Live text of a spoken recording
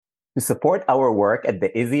To support our work at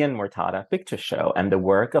the Izzy and Mortada Picture Show and the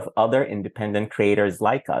work of other independent creators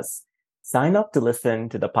like us, sign up to listen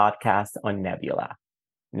to the podcast on Nebula.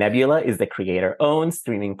 Nebula is the creator-owned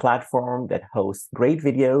streaming platform that hosts great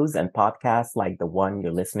videos and podcasts like the one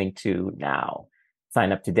you're listening to now.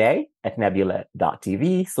 Sign up today at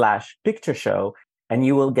nebula.tv/picture show, and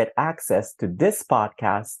you will get access to this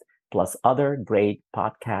podcast plus other great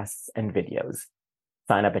podcasts and videos.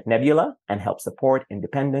 Sign up at Nebula and help support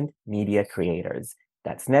independent media creators.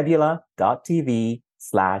 That's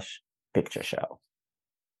nebula.tv/picture show.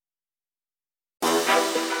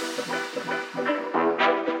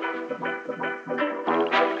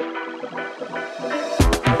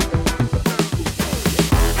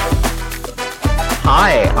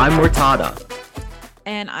 Hi, I'm Mortada.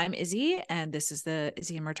 And I'm Izzy, and this is the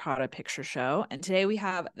Izzy and Mortada Picture Show. And today we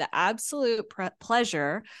have the absolute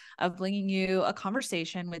pleasure of bringing you a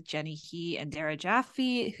conversation with Jenny He and Dara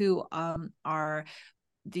Jaffe, who are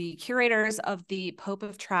the curators of the Pope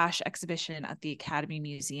of Trash exhibition at the Academy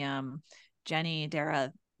Museum. Jenny,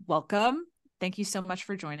 Dara, welcome. Thank you so much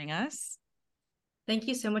for joining us. Thank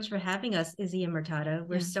you so much for having us, Izzy and Mortada.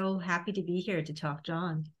 We're so happy to be here to talk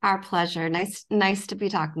John. Our pleasure. Nice to be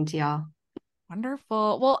talking to y'all.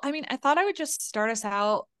 Wonderful. Well, I mean, I thought I would just start us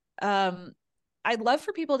out. I'd love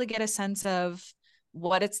for people to get a sense of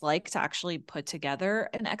what it's like to actually put together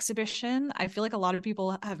an exhibition. I feel like a lot of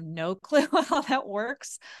people have no clue how that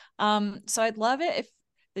works. So I'd love it if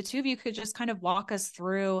the two of you could just kind of walk us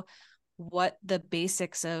through what the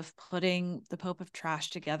basics of putting the Pope of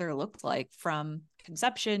Trash together looked like from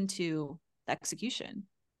conception to execution.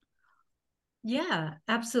 Yeah,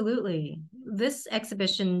 absolutely. This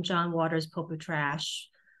exhibition, John Waters' Pope of Trash,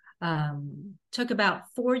 took about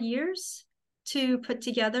 4 years to put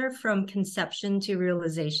together from conception to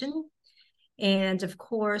realization. And of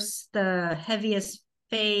course, the heaviest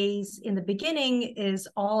phase in the beginning is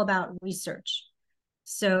all about research.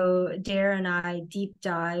 So Dara and I deep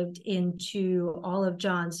dived into all of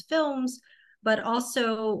John's films, but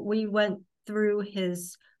also we went through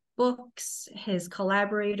his books, his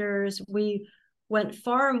collaborators. We went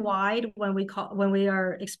far and wide when we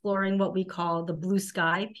are exploring what we call the blue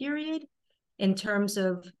sky period in terms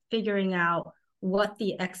of figuring out what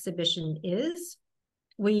the exhibition is.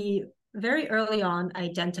 We very early on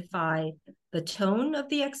identify the tone of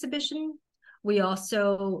the exhibition. We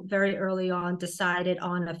also very early on decided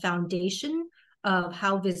on a foundation of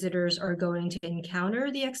how visitors are going to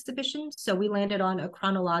encounter the exhibition. So we landed on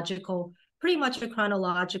pretty much a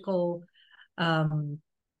chronological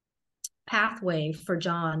pathway for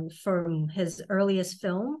John from his earliest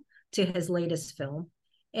film to his latest film.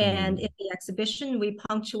 And in the exhibition, we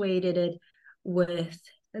punctuated it with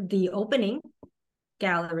the opening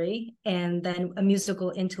gallery and then a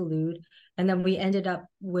musical interlude. And then we ended up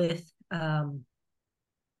with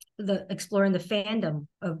exploring the fandom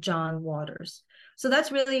of John Waters. So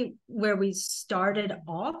that's really where we started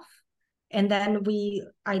off. And then we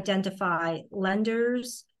identify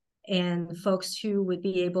lenders and folks who would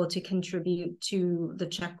be able to contribute to the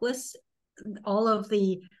checklist. All of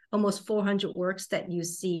the almost 400 works that you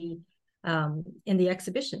see in the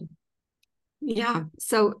exhibition. Yeah.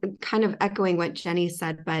 So kind of echoing what Jenny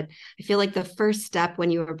said, but I feel like the first step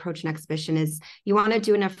when you approach an exhibition is you want to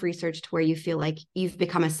do enough research to where you feel like you've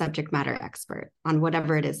become a subject matter expert on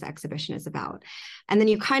whatever it is the exhibition is about. And then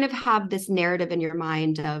you kind of have this narrative in your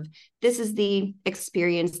mind of this is the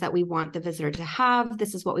experience that we want the visitor to have.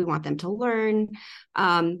 This is what we want them to learn.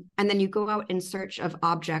 And then you go out in search of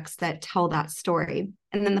objects that tell that story.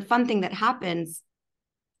 And then the fun thing that happens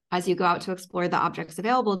as you go out to explore the objects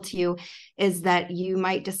available to you is that you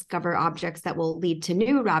might discover objects that will lead to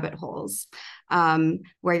new rabbit holes,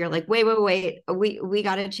 where you're like, wait, we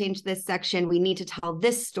got to change this section. We need to tell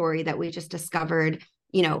this story that we just discovered,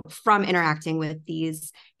 from interacting with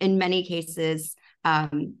these, in many cases,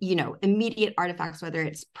 immediate artifacts, whether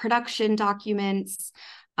it's production documents,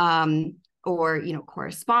 or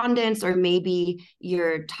correspondence, or maybe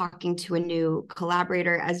you're talking to a new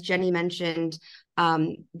collaborator. As Jenny mentioned,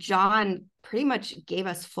 John pretty much gave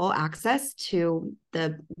us full access to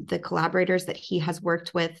the collaborators that he has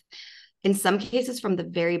worked with, in some cases from the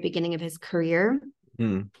very beginning of his career.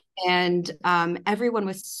 And everyone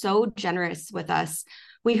was so generous with us.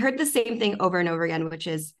 We heard the same thing over and over again, which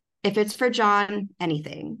is, if it's for John,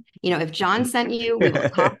 anything. If John sent you, we will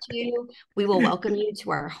talk to you. We will welcome you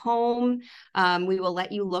to our home. We will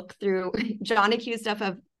let you look through. John accused us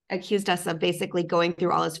of basically going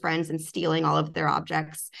through all his friends and stealing all of their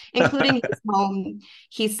objects, including his home.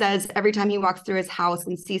 He says every time he walks through his house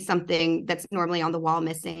and sees something that's normally on the wall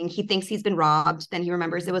missing, he thinks he's been robbed. Then he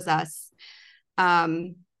remembers it was us.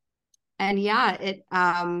 And yeah,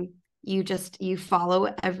 you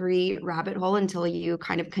follow every rabbit hole until you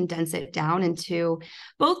kind of condense it down into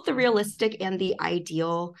both the realistic and the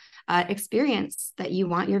ideal experience that you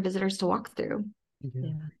want your visitors to walk through.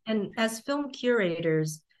 Yeah. And as film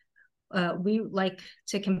curators, we like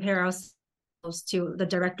to compare ourselves to the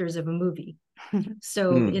directors of a movie.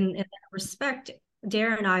 So in that respect,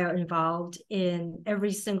 Dara and I are involved in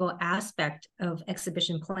every single aspect of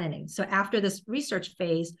exhibition planning. So after this research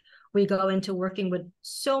phase, we go into working with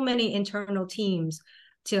so many internal teams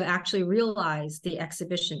to actually realize the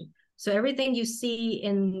exhibition. So everything you see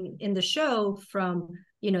in the show, from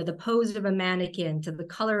the pose of a mannequin to the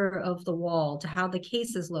color of the wall to how the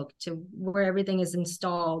cases look to where everything is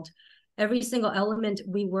installed, every single element,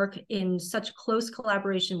 we work in such close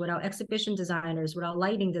collaboration with our exhibition designers, with our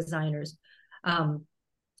lighting designers,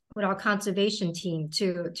 with our conservation team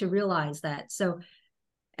to realize that. So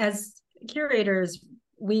as curators,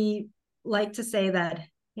 we like to say that,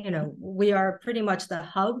 we are pretty much the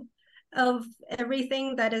hub of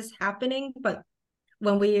everything that is happening. But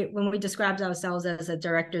when we described ourselves as a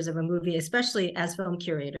directors of a movie, especially as film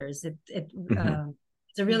curators,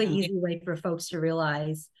 it's a really easy way for folks to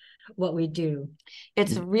realize what we do.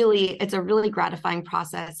 It's a really gratifying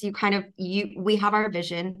process. We have our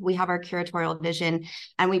vision, we have our curatorial vision,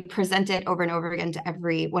 and we present it over and over again to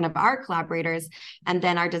every one of our collaborators. And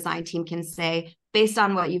then our design team can say, based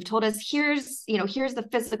on what you've told us, here's the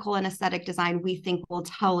physical and aesthetic design we think will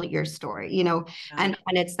tell your story, and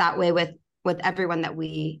it's that way with everyone that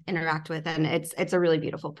we interact with. And it's a really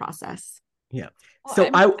beautiful process. Yeah. So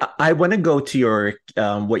I want to go to your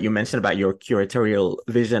what you mentioned about your curatorial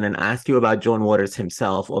vision and ask you about John Waters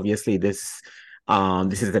himself. Obviously, this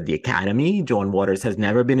is at the Academy. John Waters has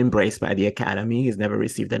never been embraced by the Academy. He's never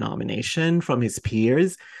received a nomination from his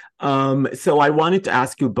peers. So I wanted to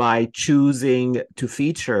ask you, by choosing to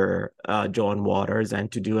feature John Waters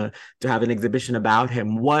and to have an exhibition about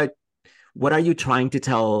him, what are you trying to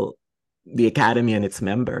tell the Academy and its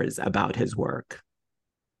members about his work?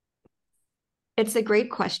 It's a great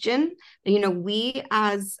question. We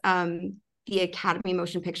as the Academy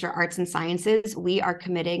Motion Picture Arts and Sciences, we are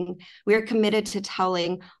committed to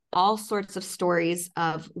telling all sorts of stories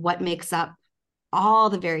of what makes up all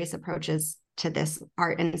the various approaches to this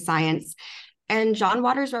art and science. And John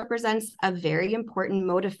Waters represents a very important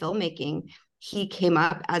mode of filmmaking. He came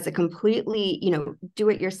up as a completely,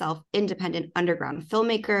 do-it-yourself, independent underground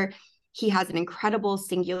filmmaker. He has an incredible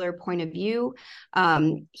singular point of view.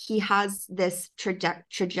 He has this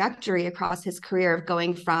trajectory across his career of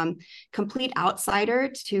going from complete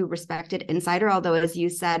outsider to respected insider, although, as you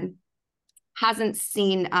said, hasn't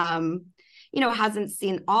seen all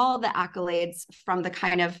the accolades from the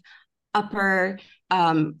kind of upper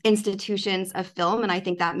institutions of film. And I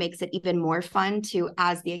think that makes it even more fun to,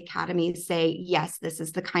 as the Academy, say, yes, this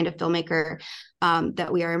is the kind of filmmaker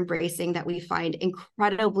that we are embracing, that we find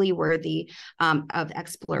incredibly worthy of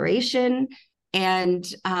exploration. And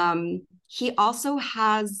he also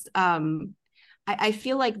has, I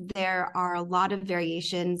feel like there are a lot of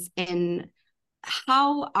variations in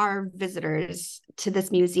how our visitors to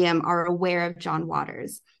this museum are aware of John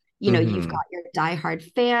Waters. You've got your diehard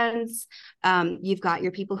fans. You've got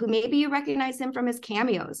your people who maybe you recognize him from his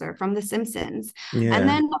cameos or from The Simpsons. Yeah. And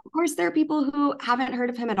then, of course, there are people who haven't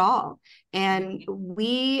heard of him at all. And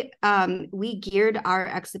we geared our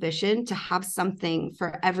exhibition to have something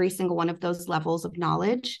for every single one of those levels of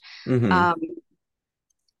knowledge. And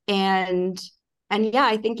yeah,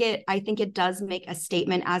 I think it does make a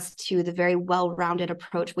statement as to the very well-rounded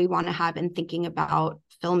approach we want to have in thinking about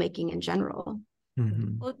filmmaking in general.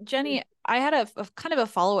 Well, Jenny, I had a kind of a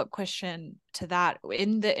follow-up question to that.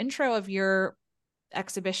 In the intro of your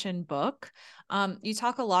exhibition book, you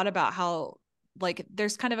talk a lot about how, like,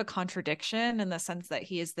 there's kind of a contradiction in the sense that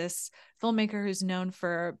he is this filmmaker who's known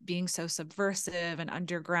for being so subversive and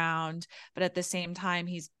underground, but at the same time,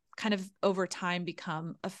 he's kind of over time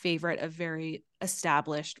become a favorite of very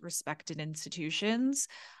established, respected institutions.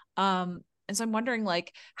 And so I'm wondering,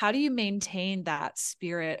 like, how do you maintain that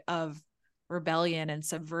spirit of rebellion and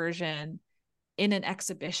subversion in an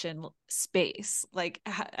exhibition space? Like,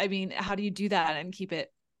 how do you do that and keep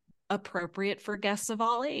it appropriate for guests of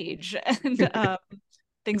all age and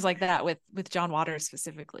things like that with John Waters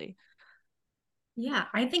specifically? Yeah,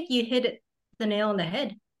 I think you hit the nail on the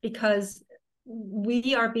head, because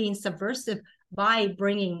we are being subversive by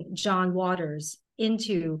bringing John Waters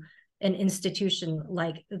into an institution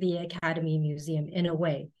like the Academy Museum in a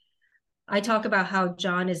way. I talk about how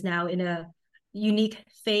John is now in a unique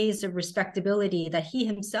phase of respectability that he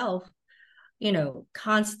himself,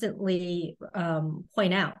 constantly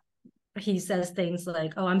point out. he says things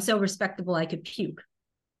like, "Oh, I'm so respectable I could puke,"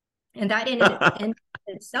 and that in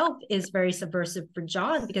itself is very subversive for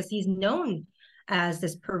John, because he's known as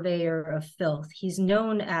this purveyor of filth. He's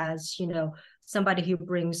known as, somebody who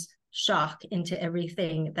brings shock into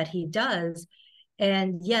everything that he does,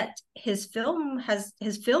 and yet his films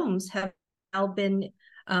have now been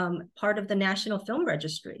part of the National Film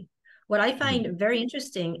Registry. What I find very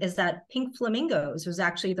interesting is that Pink Flamingos was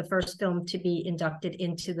actually the first film to be inducted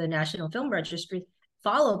into the National Film Registry,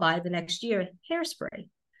 followed by the next year Hairspray.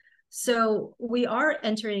 So we are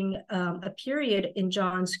entering a period in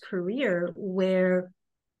John's career where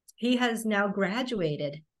he has now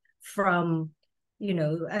graduated from,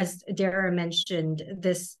 as Dara mentioned,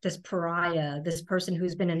 this pariah, this person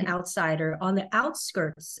who's been an outsider on the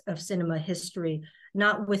outskirts of cinema history,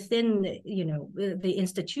 not within, the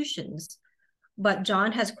institutions. But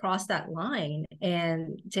John has crossed that line.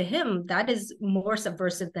 And to him, that is more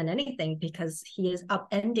subversive than anything, because he is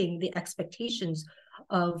upending the expectations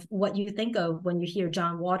of what you think of when you hear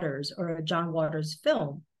John Waters or a John Waters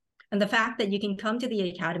film. And the fact that you can come to the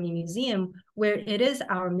Academy Museum, where it is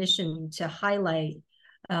our mission to highlight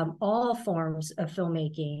all forms of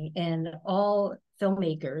filmmaking and all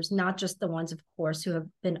filmmakers, not just the ones, of course, who have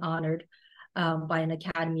been honored by an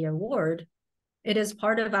Academy Award. It is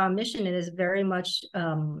part of our mission. It is very much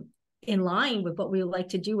in line with what we like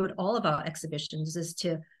to do with all of our exhibitions, is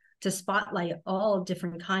to spotlight all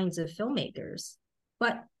different kinds of filmmakers.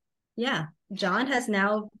 But yeah, John has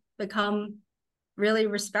now become really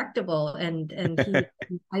respectable, and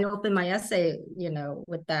I opened my essay,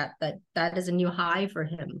 with that is a new high for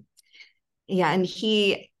him. Yeah, and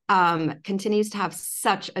he continues to have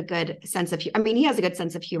such a good sense of, he has a good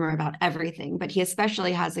sense of humor about everything, but he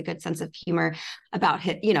especially has a good sense of humor about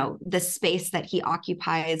his, the space that he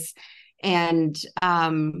occupies. And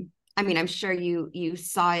I'm sure you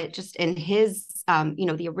saw it just in his,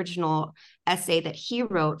 the original essay that he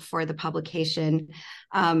wrote for the publication.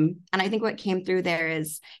 And I think what came through there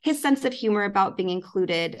is his sense of humor about being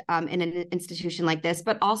included in an institution like this,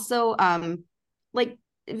 but also like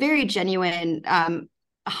very genuine,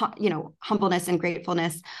 humbleness and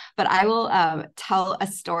gratefulness. But I will tell a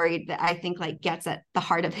story that I think gets at the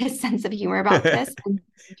heart of his sense of humor about this.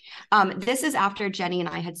 This is after Jenny and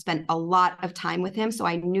I had spent a lot of time with him. So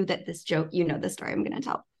I knew that this joke, the story I'm going to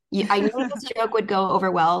tell. I knew this joke would go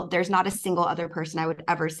over well. There's not a single other person I would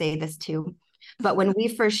ever say this to. But when we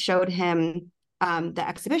first showed him the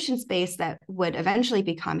exhibition space that would eventually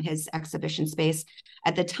become his exhibition space,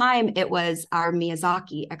 at the time, it was our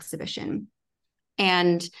Miyazaki exhibition.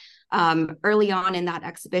 And early on in that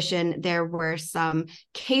exhibition, there were some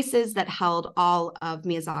cases that held all of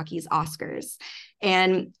Miyazaki's Oscars.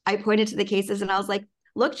 And I pointed to the cases and I was like,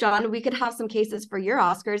 look, John, we could have some cases for your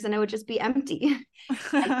Oscars and it would just be empty.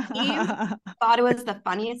 And he thought it was the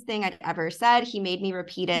funniest thing I'd ever said. He made me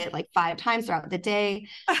repeat it 5 times throughout the day.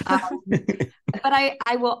 But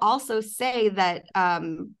I will also say that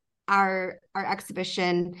our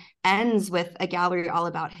exhibition ends with a gallery all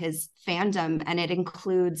about his fandom, and it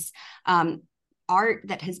includes art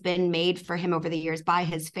that has been made for him over the years by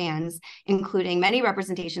his fans, including many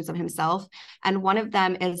representations of himself. And one of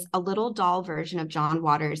them is a little doll version of John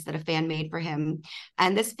Waters that a fan made for him.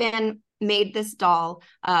 And this fan made this doll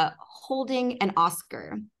holding an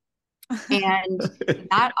Oscar. And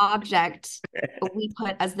that object we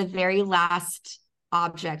put as the very last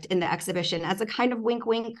object in the exhibition as a kind of wink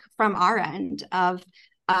wink from our end of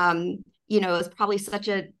it was probably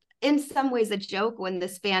in some ways a joke when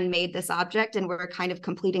this fan made this object, and we're kind of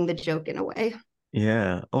completing the joke in a way.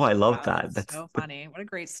 Yeah. Oh, I love that. That's so funny. What a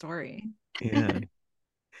great story. Yeah.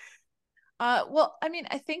 Well,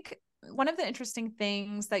 I think one of the interesting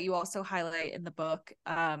things that you also highlight in the book,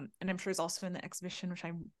 and I'm sure is also in the exhibition, which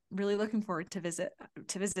I'm really looking forward to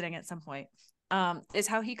visiting at some point, is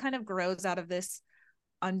how he kind of grows out of this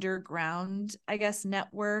underground, I guess,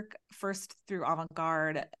 network, first through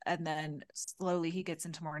avant-garde, and then slowly he gets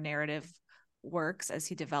into more narrative works as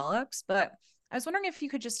he develops. But I was wondering if you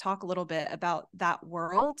could just talk a little bit about that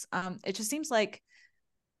world. It just seems like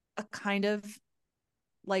a kind of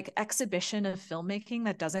exhibition of filmmaking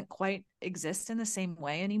that doesn't quite exist in the same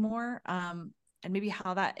way anymore, and maybe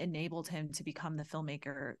how that enabled him to become the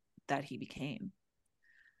filmmaker that he became.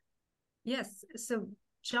 Yes, so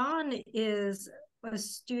John is a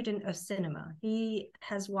student of cinema. He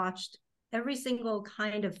has watched every single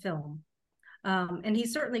kind of film, and he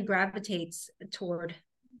certainly gravitates toward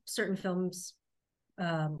certain films,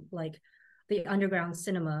 like the underground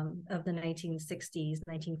cinema of the 1960s,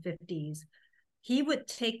 1950s. He would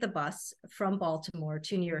take the bus from Baltimore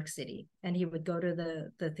to New York City, and he would go to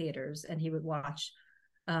the theaters, and he would watch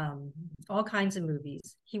all kinds of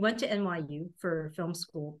movies. He went to NYU for film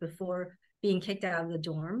school before being kicked out of the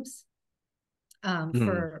dorms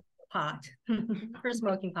for pot, for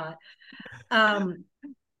smoking pot.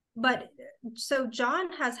 But so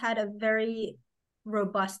John has had a very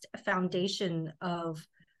robust foundation of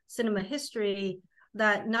cinema history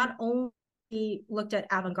that not only looked at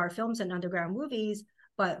avant-garde films and underground movies,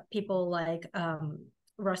 but people like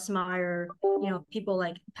Russ Meyer, people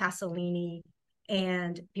like Pasolini,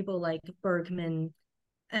 and people like Bergman.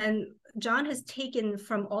 And John has taken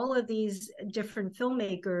from all of these different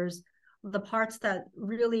filmmakers the parts that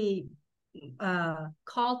really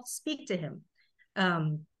speak to him.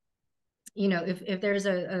 If there's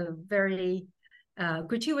a very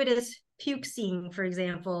gratuitous puke scene, for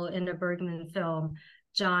example, in a Bergman film,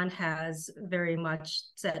 John has very much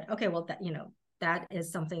said, okay, well, that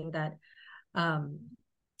is something that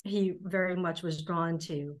he very much was drawn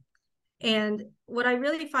to. And what I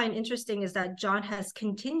really find interesting is that John has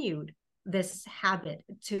continued this habit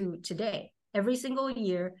to today. Every single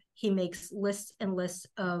year, he makes lists and lists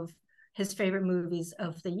of his favorite movies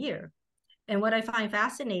of the year. And what I find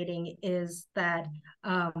fascinating is that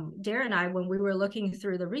Dara and I, when we were looking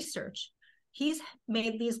through the research, he's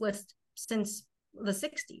made these lists since the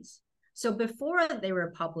 60s. So before they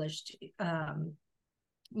were published, in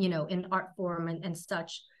art form and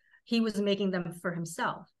such, he was making them for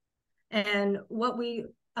himself. And what we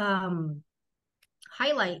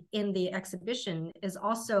highlight in the exhibition is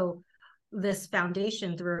also this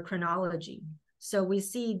foundation through a chronology. So we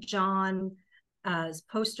see John as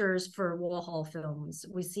posters for Warhol films.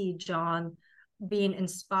 We see John being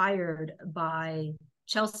inspired by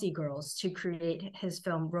Chelsea Girls to create his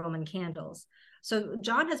film Roman Candles. So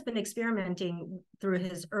John has been experimenting through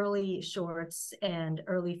his early shorts and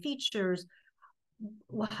early features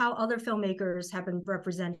how other filmmakers have been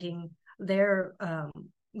representing their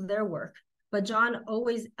work. But John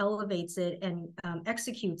always elevates it and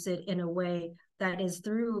executes it in a way that is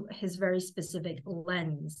through his very specific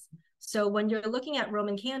lens. So when you're looking at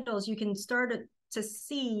Roman Candles, you can start to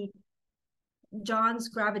see John's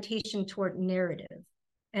gravitation toward narrative.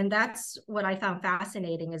 And that's what I found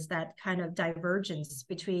fascinating, is that kind of divergence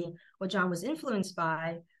between what John was influenced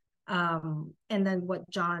by and then what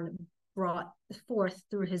John brought forth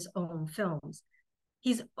through his own films.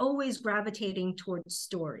 He's always gravitating towards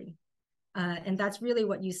story. And that's really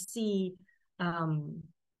what you see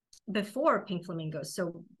before Pink Flamingos.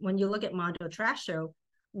 So when you look at Mondo Trash Show,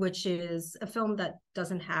 which is a film that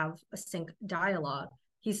doesn't have a sync dialogue,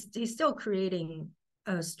 he's still creating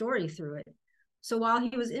a story through it. So while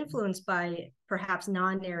he was influenced by perhaps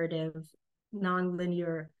non-narrative,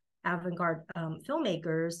 non-linear avant-garde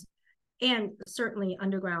filmmakers, and certainly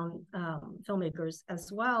underground filmmakers as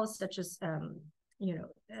well, such as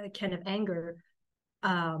Kenneth Anger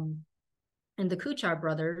and the Kuchar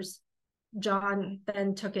brothers, John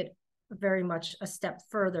then took it very much a step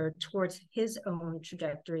further towards his own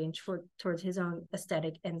trajectory and towards his own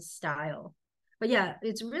aesthetic and style. But yeah,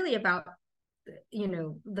 it's really about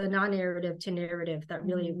the non-narrative to narrative that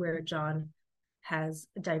really where John has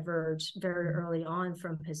diverged very early on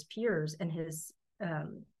from his peers and his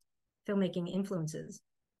filmmaking influences.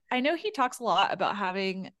 I know he talks a lot about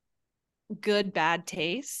having good bad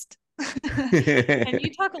taste. Can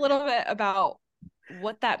you talk a little bit about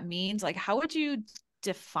what that means? Like, how would you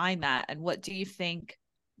define that, and what do you think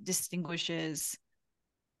distinguishes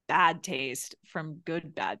bad taste from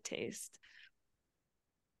good bad taste?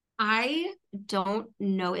 I don't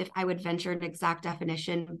know if I would venture an exact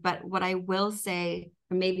definition, but what I will say,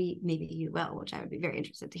 or maybe you will, which I would be very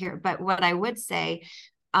interested to hear, but what I would say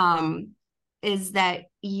is that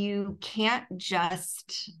you can't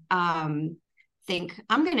just think,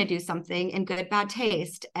 I'm going to do something in good bad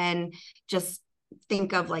taste and just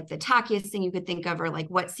think of like the tackiest thing you could think of, or like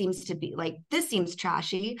what seems to be like, this seems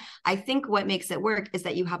trashy. I think what makes it work is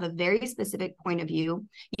that you have a very specific point of view.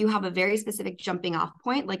 You have a very specific jumping off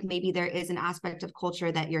point. Like maybe there is an aspect of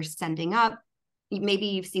culture that you're sending up. Maybe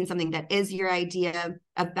you've seen something that is your idea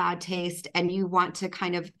of bad taste, and you want to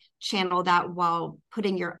kind of channel that while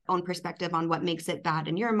putting your own perspective on what makes it bad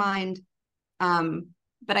in your mind.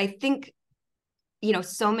 But I think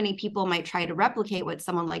so many people might try to replicate what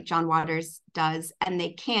someone like John Waters does, and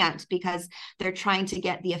they can't, because they're trying to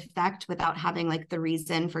get the effect without having like the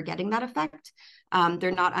reason for getting that effect.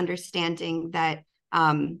 They're not understanding that,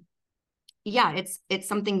 it's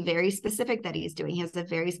something very specific that he's doing. He has a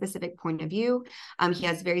very specific point of view. He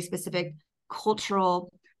has very specific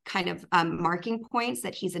cultural kind of marking points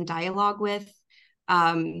that he's in dialogue with.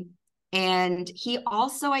 And he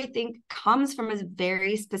also, I think, comes from a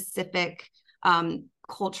very specific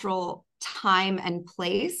cultural time and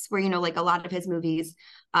place where, like a lot of his movies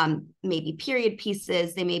maybe period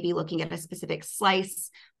pieces, they may be looking at a specific slice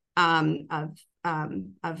of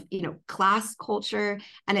class culture.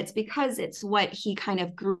 And it's because it's what he kind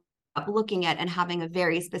of grew up looking at and having a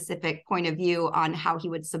very specific point of view on how he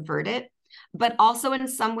would subvert it. But also in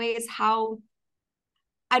some ways how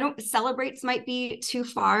celebrates might be too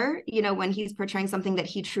far, when he's portraying something that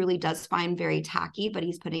he truly does find very tacky, but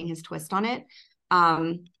he's putting his twist on it.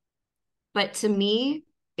 But to me,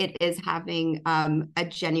 it is having a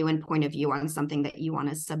genuine point of view on something that you want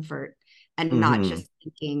to subvert, and not just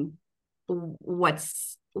thinking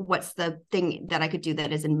what's the thing that I could do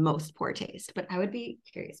that is in most poor taste. But I would be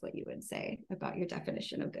curious what you would say about your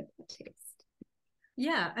definition of good taste.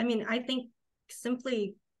 Yeah, I mean, I think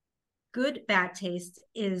simply good bad taste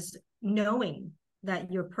is knowing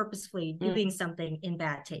that you're purposefully doing something in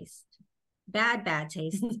bad taste. Bad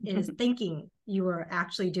taste is thinking you are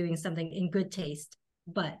actually doing something in good taste,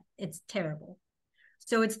 but it's terrible.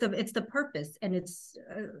 So it's the purpose and it's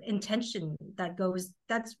intention that goes.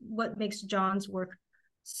 That's what makes John's work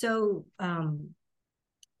so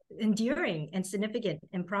endearing and significant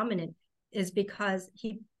and prominent, is because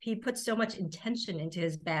he puts so much intention into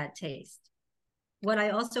his bad taste. What I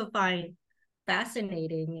also find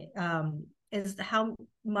fascinating is how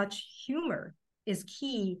much humor is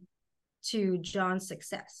key to John's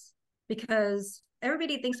success, because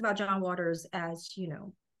everybody thinks about John Waters as,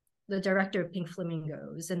 the director of Pink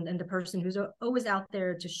Flamingos and the person who's always out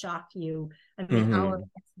there to shock you. I mean, our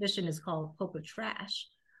exhibition is called Pope of Trash,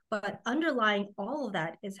 but underlying all of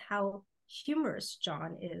that is how humorous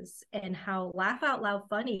John is and how laugh out loud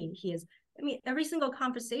funny he is. I mean, every single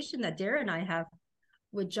conversation that Dara and I have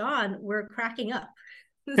with John, we're cracking up.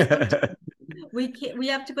 We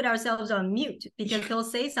have to put ourselves on mute because he'll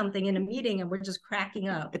say something in a meeting and we're just cracking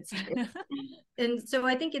up. And so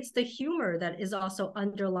I think it's the humor that is also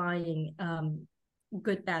underlying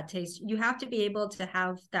good bad taste. You have to be able to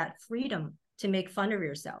have that freedom to make fun of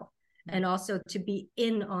yourself and also to be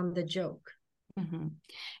in on the joke.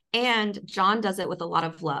 And John does it with a lot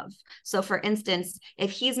of love. So for instance,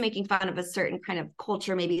 if he's making fun of a certain kind of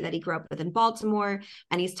culture, maybe that he grew up with in Baltimore,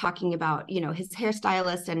 and he's talking about, his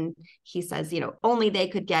hairstylist, and he says, only they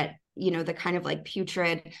could get, the kind of like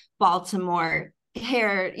putrid Baltimore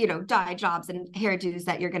hair, dye jobs and hairdos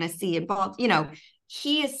that you're going to see in Baltimore,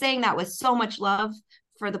 he is saying that with so much love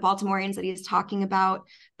for the Baltimoreans that he's talking about.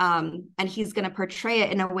 And he's going to portray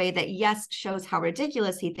it in a way that, yes, shows how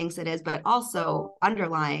ridiculous he thinks it is, but also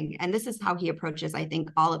underlying. And this is how he approaches, I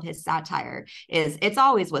think, all of his satire it's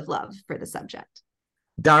always with love for the subject.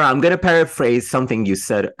 Dara, I'm going to paraphrase something you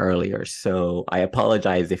said earlier. So I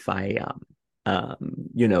apologize if I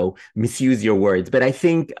misuse your words. But I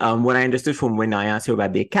think what I understood from when I asked you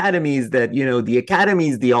about the Academy is that, the Academy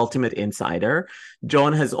is the ultimate insider.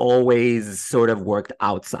 John has always sort of worked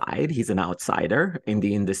outside. He's an outsider in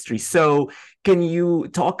the industry. So can you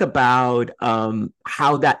talk about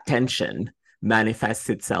how that tension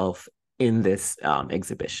manifests itself in this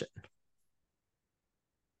exhibition?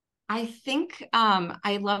 I think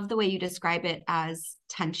I love the way you describe it as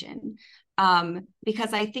tension.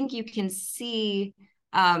 Because I think you can see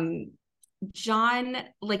John,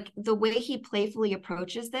 like the way he playfully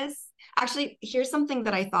approaches this. Actually, here's something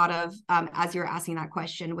that I thought of as you were asking that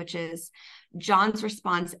question, which is John's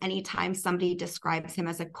response anytime somebody describes him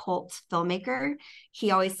as a cult filmmaker. He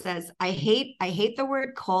always says, I hate the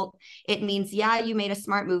word cult. It means, yeah, you made a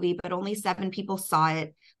smart movie, but only 7 people saw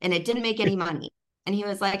it and it didn't make any money. And he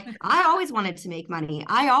was like, I always wanted to make money.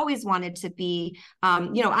 I always wanted to be,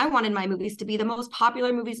 I wanted my movies to be the most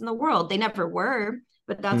popular movies in the world. They never were,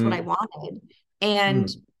 but that's what I wanted. And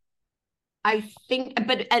I think,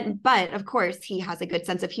 but of course, he has a good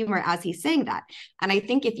sense of humor as he's saying that. And I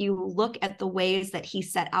think if you look at the ways that he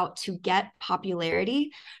set out to get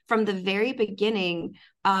popularity from the very beginning,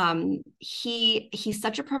 he's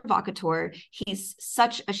such a provocateur. He's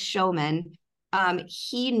such a showman.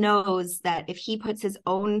 He knows that if he puts his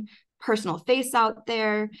own personal face out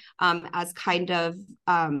there as kind of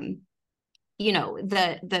the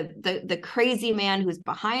crazy man who's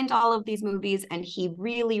behind all of these movies, and he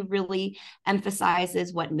really, really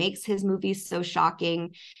emphasizes what makes his movies so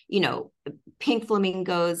shocking, Pink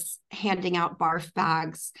Flamingos handing out barf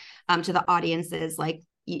bags to the audiences, like,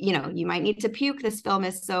 you might need to puke, this film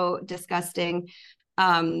is so disgusting.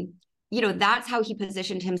 That's how he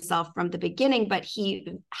positioned himself from the beginning, but he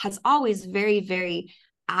has always very, very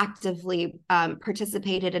actively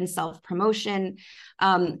participated in self-promotion.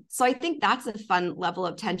 So I think that's a fun level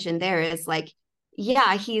of tension there, is like,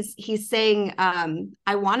 Yeah, he's saying,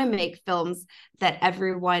 I want to make films that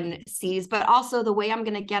everyone sees, but also the way I'm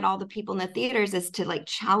going to get all the people in the theaters is to like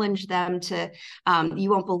challenge them to, you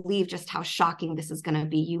won't believe just how shocking this is going to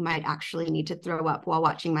be. You might actually need to throw up while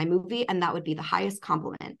watching my movie, and that would be the highest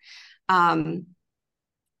compliment. Um,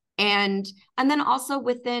 and then also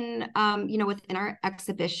within, within our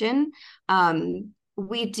exhibition,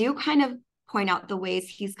 we do kind of point out the ways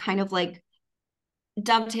he's kind of like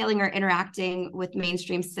dovetailing or interacting with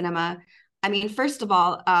mainstream cinema. I mean, first of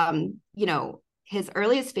all, his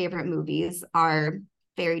earliest favorite movies are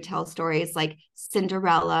fairy tale stories like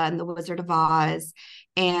Cinderella and The Wizard of Oz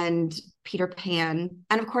and Peter Pan.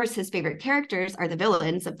 And of course, his favorite characters are the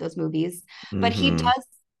villains of those movies. But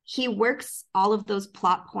he works all of those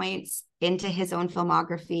plot points into his own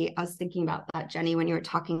filmography. I was thinking about that, Jenny, when you were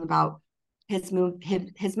talking about his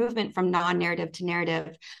movement from non-narrative to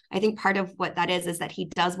narrative. I think part of what that is that he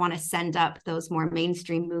does want to send up those more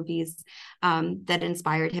mainstream movies that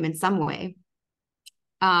inspired him in some way.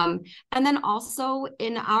 And then also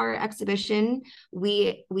in our exhibition,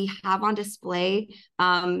 we have on display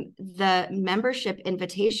the membership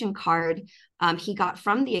invitation card he got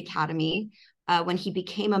from the Academy when he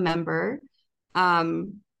became a member.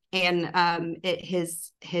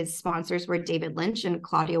 His sponsors were David Lynch and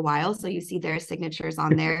Claudia Weil, so you see their signatures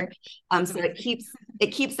on there. So it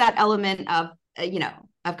keeps that element of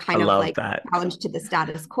kind of like that challenge to the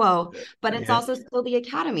status quo, but it's also still the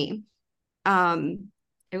Academy.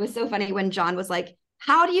 It was so funny when John was like,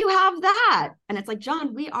 "How do you have that?" And it's like,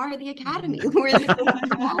 John, we are the Academy. We're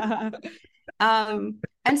the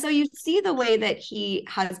and so you see the way that he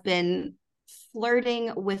has been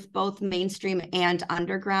flirting with both mainstream and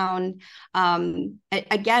underground.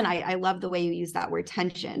 Again, I love the way you use that word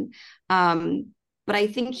tension. But I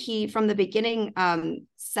think he, from the beginning,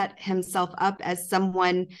 set himself up as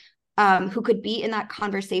someone who could be in that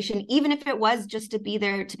conversation, even if it was just to be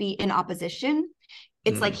there to be in opposition.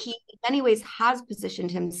 It's like he, in many ways, has positioned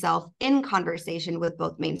himself in conversation with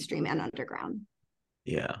both mainstream and underground.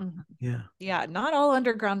 Yeah. Not all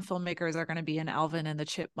underground filmmakers are going to be in Alvin and the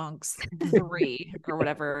Chipmunks 3 or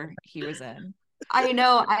whatever he was in. I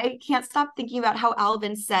know. I can't stop thinking about how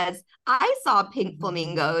Alvin says, "I saw pink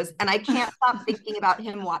flamingos," and I can't stop thinking about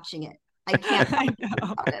him watching it. I can't stop thinking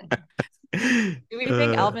about it. Do we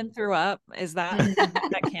think Alvin threw up? Is that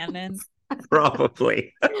canon?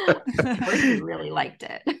 Probably. He really liked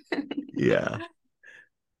it. Yeah.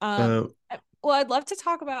 Well, I'd love to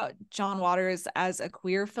talk about John Waters as a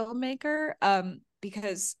queer filmmaker,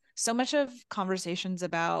 because so much of conversations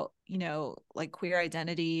about, like queer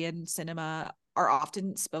identity and cinema are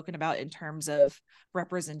often spoken about in terms of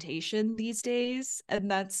representation these days. And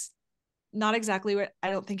that's not exactly what I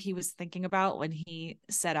don't think he was thinking about when he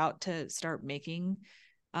set out to start making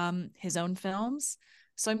his own films.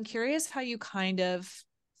 So I'm curious how you kind of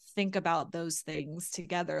think about those things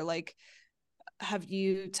together. Like, have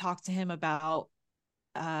you talked to him about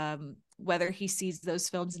whether he sees those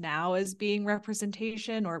films now as being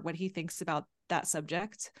representation or what he thinks about that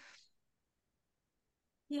subject?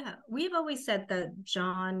 Yeah, we've always said that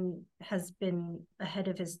John has been ahead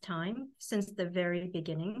of his time since the very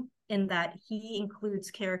beginning, in that he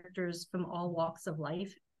includes characters from all walks of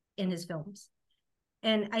life in his films.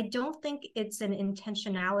 And I don't think it's an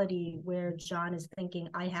intentionality where John is thinking,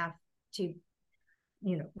 I have to,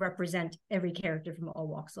 represent every character from all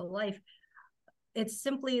walks of life. It's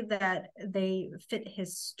simply that they fit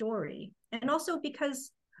his story. And also because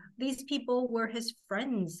these people were his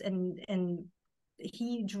friends, and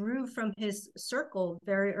he drew from his circle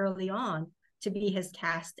very early on to be his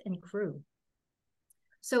cast and crew.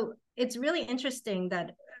 So it's really interesting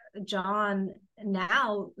that John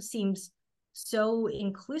now seems so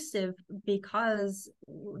inclusive, because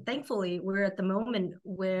thankfully we're at the moment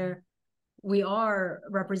where we are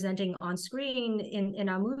representing on screen in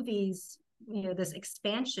our movies, this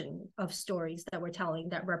expansion of stories that we're telling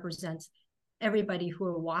that represents everybody who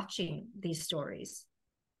are watching these stories.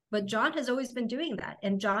 But John has always been doing that.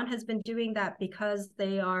 And John has been doing that because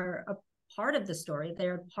they are a part of the story.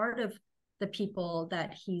 They're part of the people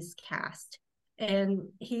that he's cast. And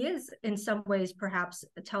he is, in some ways, perhaps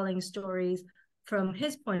telling stories from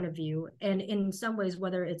his point of view. And in some ways,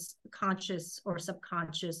 whether it's conscious or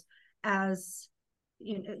subconscious, as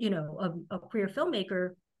a queer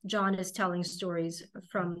filmmaker, John is telling stories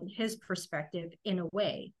from his perspective in a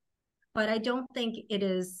way. But I don't think it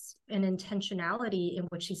is an intentionality in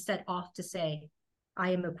which he set off to say, I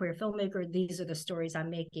am a queer filmmaker, these are the stories I'm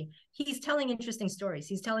making. He's telling interesting stories.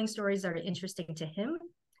 He's telling stories that are interesting to him.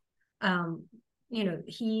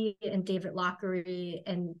 He and David Lockery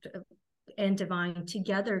and Divine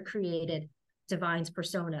together created Divine's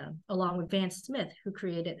persona, along with Vance Smith, who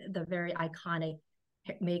created the very iconic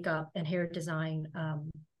makeup and hair design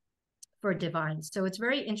for Divine. So it's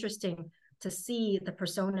very interesting to see the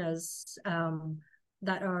personas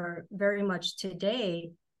that are very much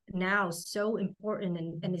today now so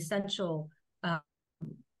important and essential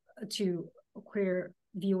to queer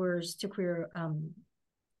viewers, to queer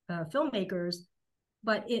filmmakers.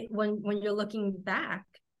 But when you're looking back,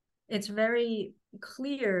 it's very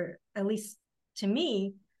clear, at least to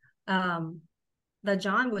me, that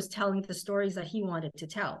John was telling the stories that he wanted to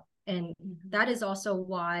tell. And that is also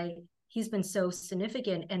why he's been so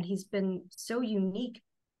significant and he's been so unique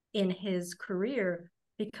in his career,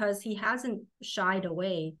 because he hasn't shied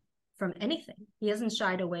away from anything. He hasn't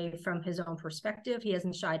shied away from his own perspective. He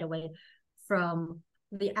hasn't shied away from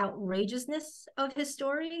the outrageousness of his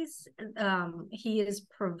stories. He is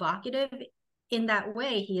provocative in that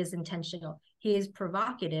way. He is intentional. He is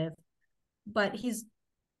provocative, but he's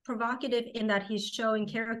provocative in that he's showing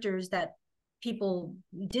characters that people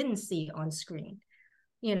didn't see on screen.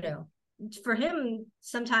 You know, for him,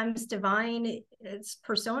 sometimes Divine's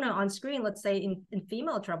persona on screen, let's say in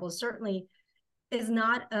Female Trouble, certainly is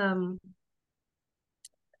not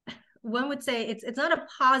one would say it's not a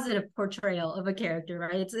positive portrayal of a character,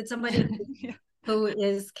 right? It's somebody who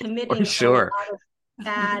is committing a lot of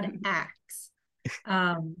bad acts.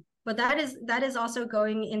 But that is also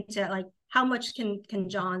going into like, how much can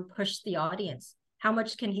John push the audience? How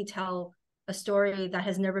much can he tell a story that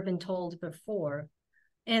has never been told before?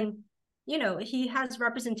 And you know, he has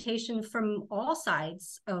representation from all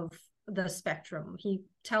sides of the spectrum. He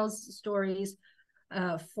tells stories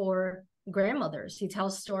for grandmothers. He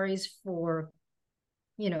tells stories for,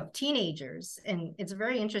 you know, teenagers. And it's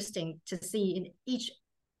very interesting to see in each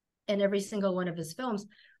and every single one of his films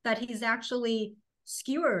that he's actually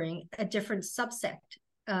skewering a different subset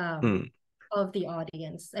of the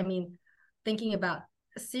audience. I mean, thinking about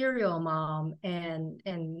Serial Mom and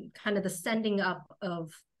kind of the sending up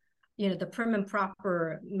of, you know, the prim and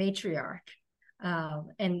proper matriarch,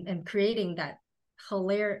 and creating that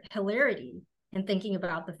hilarity, and thinking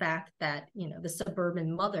about the fact that, you know, the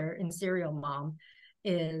suburban mother in Serial Mom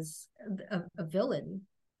is a villain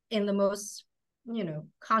in the most, you know,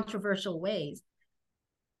 controversial ways.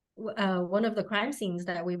 One of the crime scenes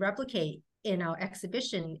that we replicate in our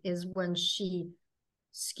exhibition is when she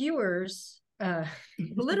skewers,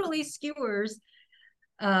 literally skewers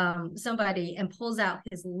somebody and pulls out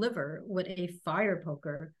his liver with a fire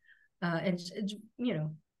poker, and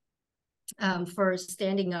you know, for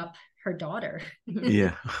standing up her daughter.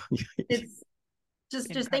 Yeah. It's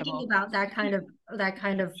just thinking about that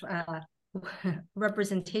kind of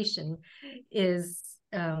representation is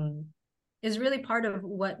really part of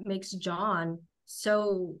what makes John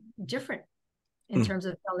so different in terms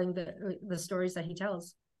of telling the stories that he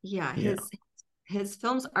tells. Yeah, his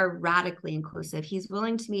films are radically inclusive. He's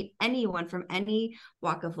willing to meet anyone from any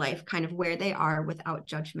walk of life, kind of where they are, without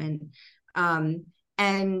judgment.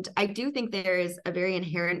 And I do think there is a very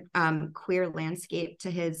inherent queer landscape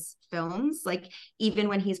to his films. Like, even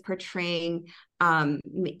when he's portraying,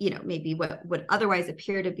 you know, maybe what would otherwise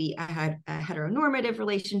appear to be a heteronormative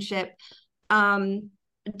relationship,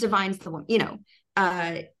 Divine's the one, you know,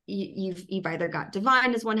 you've either got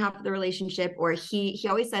Divine as one half of the relationship, or he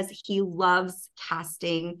always says he loves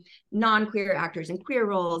casting non-queer actors in queer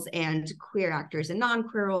roles and queer actors in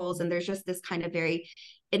non-queer roles. And there's just this kind of very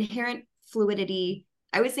inherent fluidity.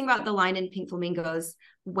 I always think about the line in Pink Flamingos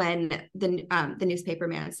when the newspaper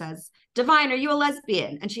man says, "Divine, are you a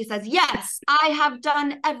lesbian?" And she says, "Yes, I have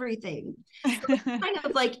done everything." So kind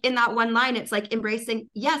of like in that one line, it's like embracing,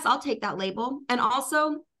 yes, I'll take that label. And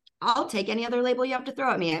also, I'll take any other label you have to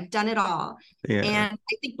throw at me. I've done it all. Yeah. And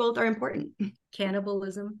I think both are important.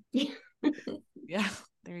 Cannibalism. Yeah,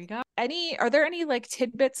 there you go. Are there any like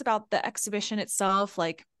tidbits about the exhibition itself,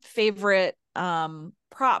 like favorite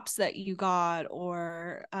props that you got,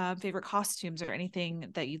 or favorite costumes, or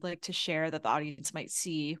anything that you'd like to share that the audience might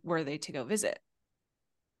see were they to go visit?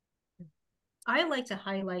 I like to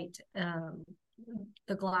highlight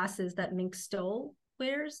the glasses that Mink Stoll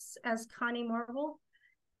wears as Connie Marvel.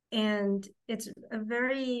 And it's a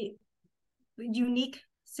very unique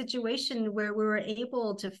situation where we were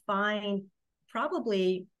able to find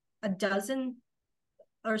probably a dozen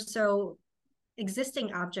or so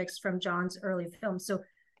existing objects from John's early films. So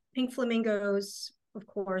Pink Flamingos, of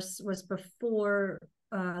course, was before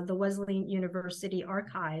the Wesleyan University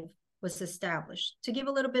archive was established. To give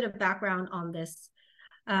a little bit of background on this,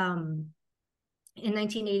 in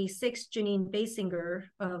 1986, Janine Basinger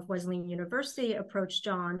of Wesleyan University approached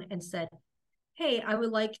John and said, hey, I would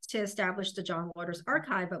like to establish the John Waters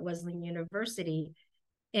Archive at Wesleyan University.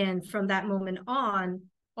 And from that moment on,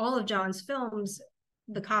 all of John's films,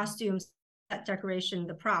 the costumes, set decoration,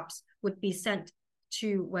 the props would be sent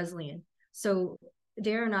to Wesleyan. So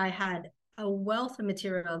Dara and I had a wealth of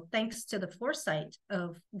material thanks to the foresight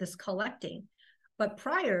of this collecting. But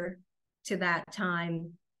prior to that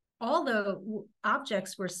time, all the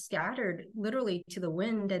objects were scattered literally to the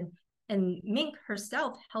wind, and Mink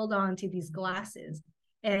herself held on to these glasses.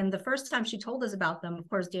 And the first time she told us about them, of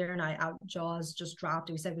course, Dara and I, our jaws just dropped.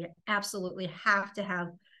 We said we absolutely have to have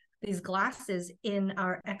these glasses in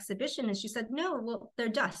our exhibition. And she said, no, well, they're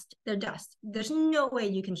dust. They're dust. There's no way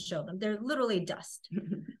you can show them. They're literally dust.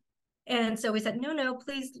 And so we said, no,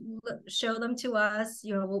 please show them to us.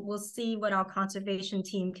 You know, we'll see what our conservation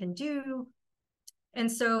team can do.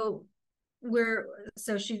 And so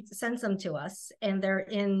she sends them to us, and they're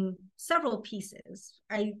in several pieces.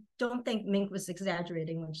 I don't think Mink was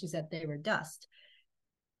exaggerating when she said they were dust.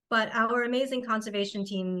 But our amazing conservation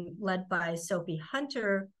team, led by Sophie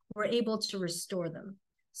Hunter, were able to restore them.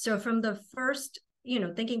 So from the first,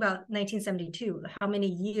 thinking about 1972, how many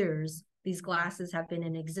years these glasses have been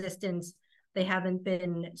in existence. They haven't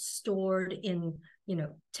been stored in,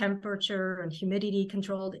 temperature and humidity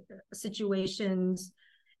controlled situations.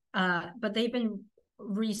 But they've been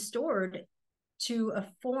restored to a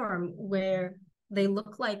form where they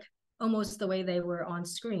look like almost the way they were on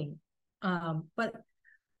screen. But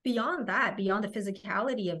beyond that, beyond the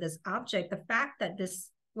physicality of this object, the fact that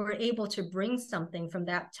we're able to bring something from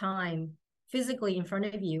that time physically in front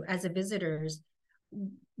of you as a visitors,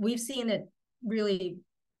 we've seen it really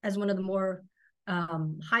as one of the more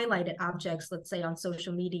highlighted objects, let's say on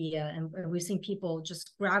social media, and we've seen people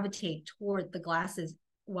just gravitate toward the glasses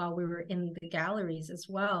while we were in the galleries as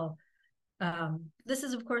well. This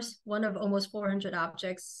is, of course, one of almost 400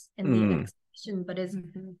 objects in the exhibition, but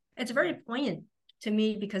it's very poignant to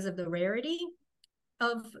me because of the rarity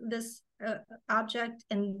of this object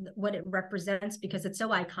and what it represents, because it's so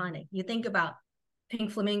iconic. You think about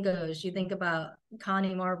pink flamingos, you think about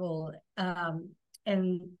Connie Marble,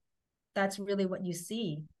 and that's really what you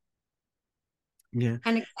see. Yeah.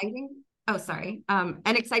 An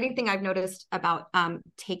exciting thing I've noticed about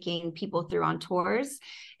taking people through on tours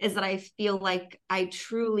is that I feel like I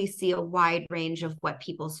truly see a wide range of what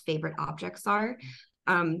people's favorite objects are.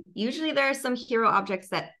 Usually there are some hero objects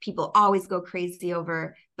that people always go crazy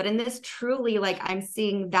over, but in this, truly, like, I'm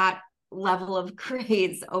seeing that level of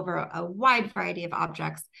craze over a wide variety of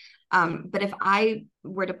objects. But if I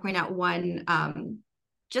were to point out one,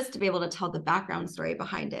 just to be able to tell the background story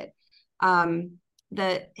behind it,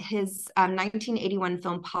 his 1981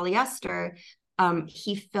 film Polyester,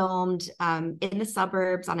 he filmed in the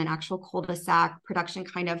suburbs on an actual cul-de-sac. Production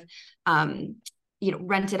kind of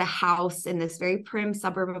rented a house in this very prim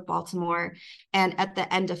suburb of Baltimore. And at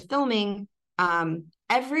the end of filming,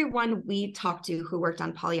 everyone we talked to who worked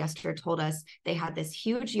on Polyester told us they had this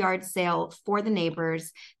huge yard sale for the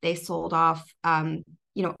neighbors. They sold off,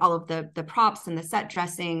 all of the props and the set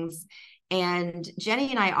dressings. And Jenny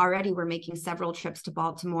and I already were making several trips to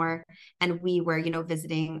Baltimore, and we were,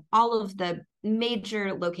 visiting all of the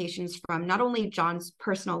major locations from not only John's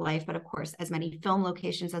personal life, but of course, as many film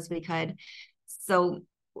locations as we could. So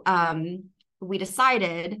we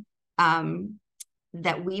decided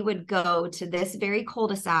that we would go to this very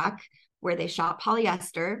cul-de-sac where they shot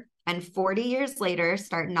Polyester, and 40 years later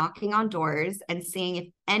start knocking on doors and seeing if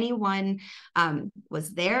anyone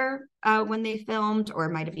was there when they filmed, or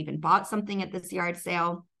might have even bought something at this yard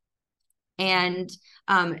sale. And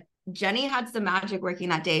Jenny had some magic working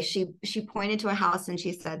that day. She pointed to a house and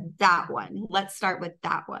she said, "That one, let's start with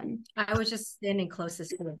that one." I was just standing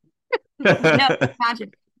closest to it. No,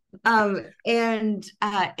 magic. And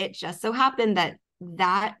it just so happened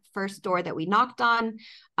that first door that we knocked on,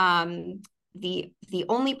 the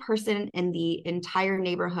only person in the entire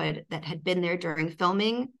neighborhood that had been there during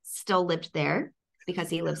filming still lived there, because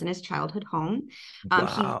he lives in his childhood home.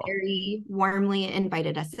 Wow. He very warmly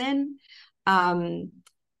invited us in.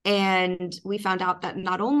 And we found out that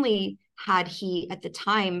not only had he at the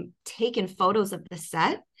time taken photos of the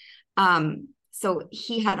set, so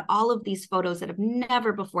he had all of these photos that have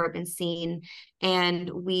never before been seen. And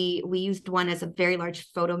we used one as a very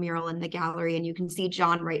large photo mural in the gallery, and you can see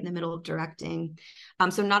John right in the middle of directing.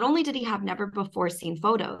 So not only did he have never before seen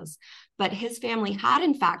photos, but his family had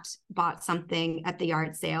in fact bought something at the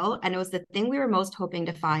yard sale. And it was the thing we were most hoping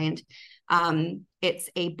to find. It's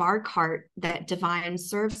a bar cart that Divine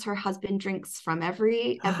serves her husband drinks from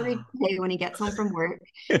every day when he gets home from work.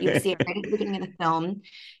 You see it right at the beginning of the film.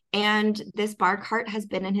 And this bar cart has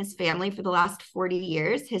been in his family for the last 40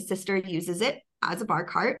 years. His sister uses it as a bar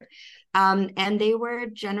cart. And they were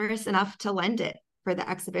generous enough to lend it for the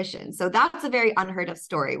exhibition. So that's a very unheard of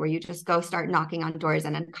story where you just go start knocking on doors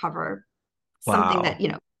and uncover something that,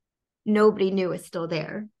 nobody knew is still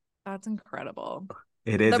there. That's incredible.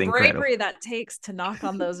 It is the incredible. bravery that takes to knock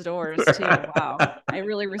on those doors too. Wow. I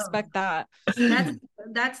really respect that.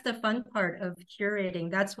 That's the fun part of curating.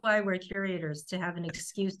 That's why we're curators, to have an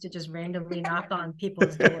excuse to just randomly knock on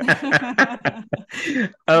people's doors.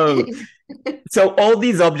 So all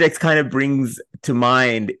these objects kind of brings to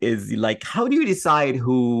mind is like, how do you decide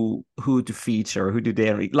who to feature, who to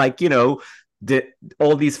dare? Like,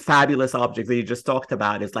 all these fabulous objects that you just talked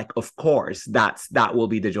about is like, of course, that will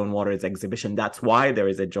be the Joan Waters exhibition. That's why there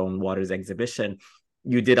is a Joan Waters exhibition.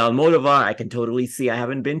 You did Almodovar. I can totally see. I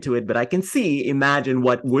haven't been to it, but I can imagine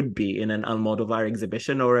what would be in an Almodovar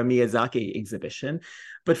exhibition or a Miyazaki exhibition.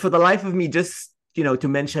 But for the life of me, just, to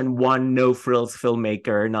mention one no-frills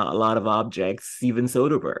filmmaker, not a lot of objects, Steven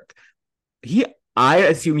Soderbergh. I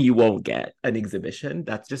assume you won't get an exhibition.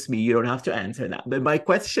 That's just me. You don't have to answer that. But my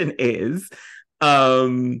question is,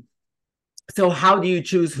 so how do you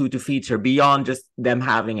choose who to feature beyond just them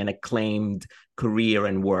having an acclaimed career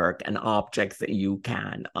and work and objects that you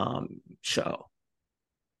can show?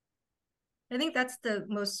 I think that's the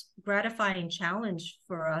most gratifying challenge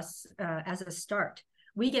for us as a start.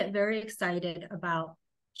 We get very excited about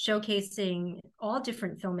showcasing all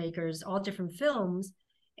different filmmakers, all different films.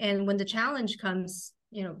 And when the challenge comes,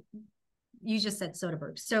 you just said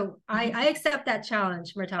Soderbergh. So I accept that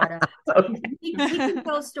challenge, Murtada. Okay. We can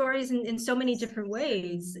tell stories in so many different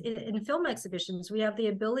ways. In film exhibitions, we have the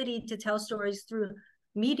ability to tell stories through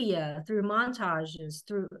media, through montages,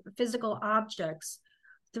 through physical objects,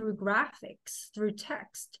 through graphics, through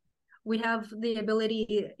text. We have the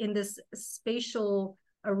ability in this spatial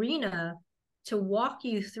arena to walk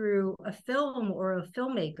you through a film or a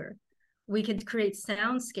filmmaker. We can create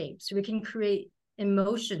soundscapes. We can create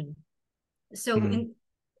emotion. So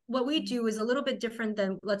what we do is a little bit different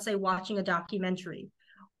than, let's say, watching a documentary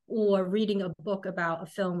or reading a book about a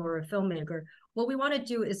film or a filmmaker. What we want to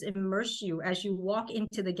do is immerse you as you walk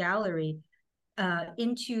into the gallery,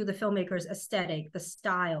 into the filmmaker's aesthetic, the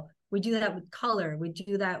style. We do that with color. We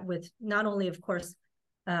do that with not only, of course,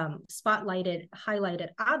 spotlighted, highlighted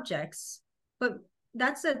objects, but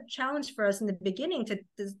that's a challenge for us in the beginning to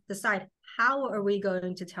decide how are we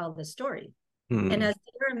going to tell the story. And as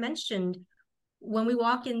Dara mentioned, when we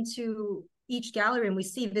walk into each gallery and we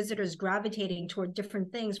see visitors gravitating toward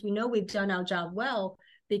different things, we know we've done our job well,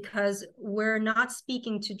 because we're not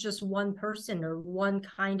speaking to just one person or one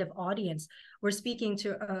kind of audience. We're speaking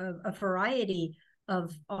to a variety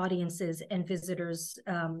of audiences and visitors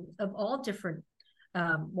of all different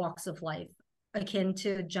walks of life, akin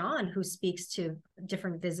to John, who speaks to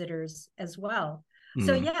different visitors as well.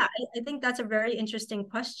 So yeah, I think that's a very interesting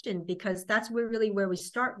question, because that's really where we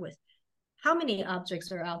start with. How many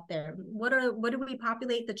objects are out there? What do we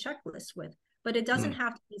populate the checklist with? But it doesn't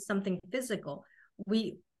have to be something physical.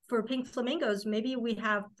 For Pink Flamingos, maybe we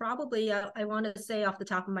have probably, I want to say off the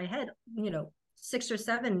top of my head, 6 or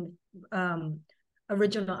 7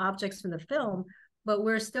 original objects from the film, but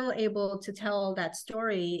we're still able to tell that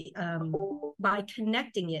story by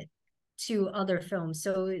connecting it to other films.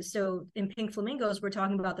 So in Pink Flamingos, we're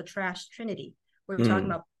talking about the Trash Trinity. We're talking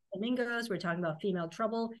about flamingos, we're talking about female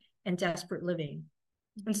trouble and desperate living.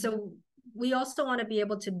 And so we also want to be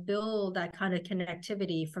able to build that kind of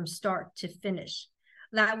connectivity from start to finish.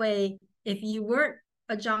 That way, if you weren't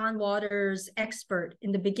a John Waters expert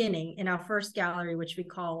in the beginning, in our first gallery, which we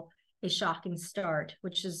call A Shocking Start,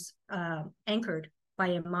 which is anchored by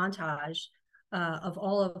a montage of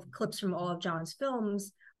all of clips from all of John's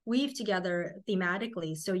films, weave together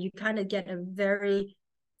thematically. So you kind of get a very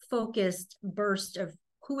focused burst of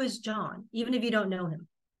who is John, even if you don't know him.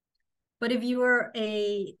 But if you are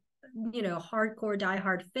a hardcore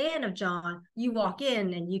diehard fan of John, you walk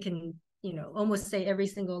in and you can almost say every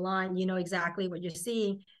single line, exactly what you're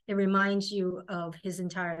seeing. It reminds you of his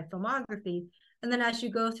entire filmography. And then as you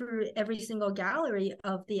go through every single gallery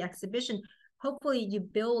of the exhibition, hopefully you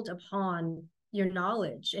build upon your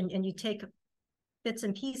knowledge and you take bits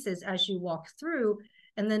and pieces as you walk through.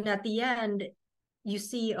 And then at the end, you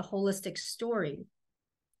see a holistic story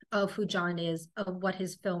of who John is, of what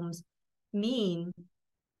his films mean.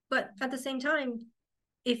 But at the same time,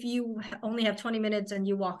 if you only have 20 minutes and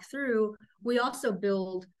you walk through, we also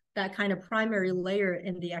build that kind of primary layer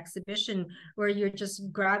in the exhibition where you're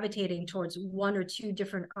just gravitating towards 1 or 2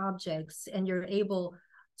 different objects, and you're able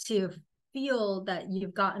to feel that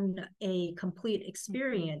you've gotten a complete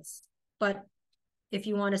experience. But if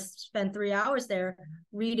you want to spend 3 hours there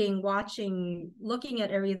reading, watching, looking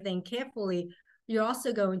at everything carefully, you're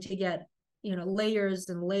also going to get, layers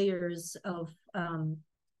and layers of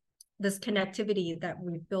this connectivity that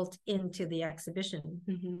we've built into the exhibition.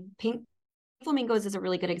 Pink Flamingos is a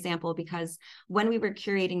really good example, because when we were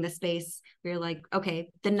curating the space, we were like, okay,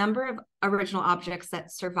 the number of original objects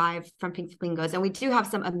that survive from Pink Flamingos, and we do have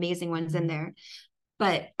some amazing ones in there,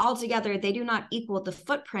 but altogether, they do not equal the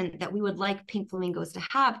footprint that we would like Pink Flamingos to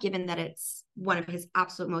have, given that it's one of his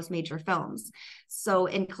absolute most major films. So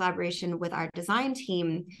in collaboration with our design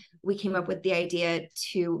team, we came up with the idea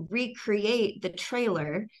to recreate the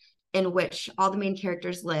trailer in which all the main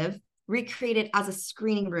characters live, recreate it as a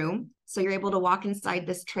screening room. So you're able to walk inside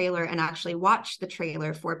this trailer and actually watch the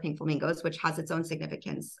trailer for Pink Flamingos, which has its own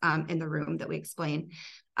significance in the room that we explain.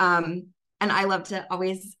 And I love to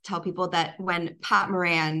always tell people that when Pat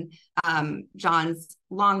Moran, John's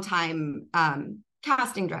longtime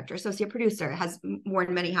casting director, associate producer, has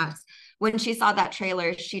worn many hats, when she saw that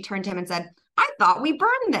trailer, she turned to him and said, "I thought we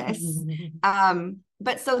burned this."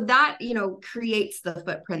 But so that, creates the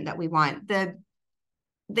footprint that we want.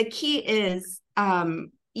 The key is,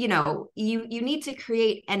 you need to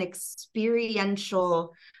create an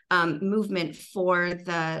experiential movement for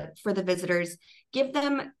the visitors. Give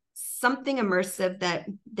them something immersive that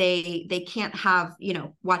they can't have,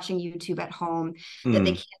 watching YouTube at home, that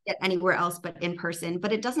they can't get anywhere else but in person.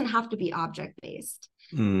 But it doesn't have to be object-based.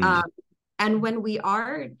 And when we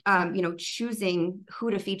are, choosing who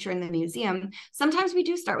to feature in the museum, sometimes we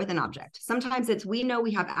do start with an object. Sometimes it's, we know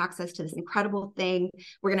we have access to this incredible thing.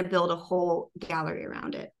 We're going to build a whole gallery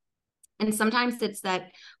around it. And sometimes it's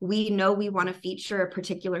that we know we want to feature a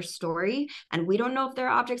particular story, and we don't know if there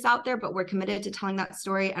are objects out there, but we're committed to telling that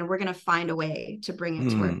story, and we're going to find a way to bring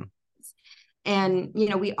it to our audience. And,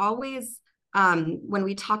 we always, when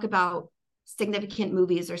we talk about significant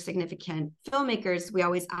movies or significant filmmakers, we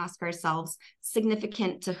always ask ourselves,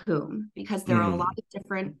 significant to whom? Because there are a lot of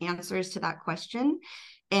different answers to that question.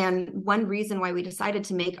 And one reason why we decided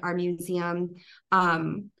to make our museum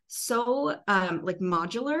so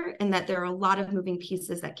modular, and that there are a lot of moving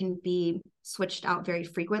pieces that can be switched out very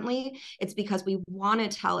frequently, it's because we want to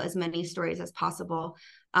tell as many stories as possible,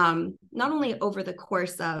 not only over the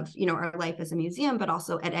course of our life as a museum, but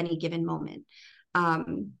also at any given moment.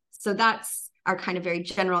 So that's our kind of very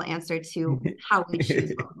general answer to how we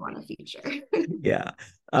choose what we want to feature. Yeah.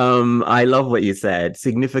 I love what you said.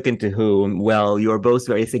 Significant to whom? Well, you're both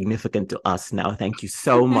very significant to us now. Thank you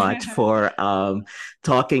so much for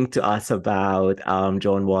talking to us about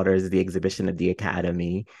Joan Waters, the exhibition at the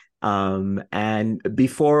Academy. And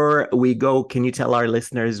before we go, can you tell our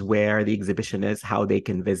listeners where the exhibition is, how they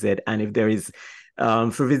can visit, and if there is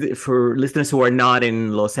for listeners who are not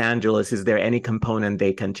in Los Angeles, is there any component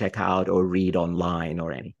they can check out or read online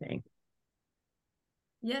or anything?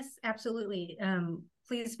 Yes, absolutely.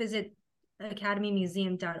 Please visit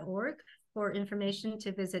academymuseum.org for information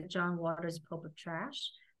to visit John Waters' Pulp of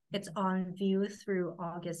Trash. It's on view through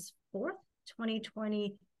August 4th,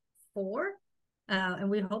 2024. And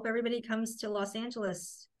we hope everybody comes to Los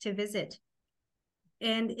Angeles to visit.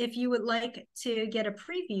 And if you would like to get a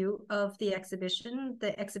preview of the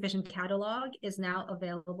exhibition catalog is now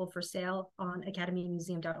available for sale on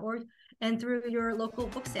academymuseum.org and through your local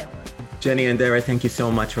book sale. Jenny and Dara, thank you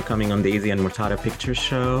so much for coming on the Izzy and Murtada Picture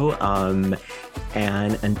Show.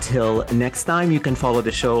 And until next time, you can follow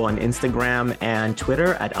the show on Instagram and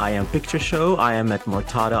Twitter at I Am Picture Show. I am at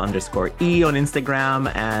Murtada_E on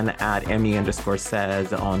Instagram and at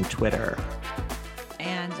Emmy_says on Twitter.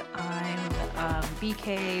 And I'm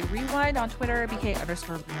BK Rewind on Twitter,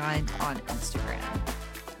 BK_Rewind on Instagram.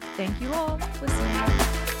 Thank you all for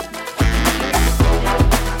listening.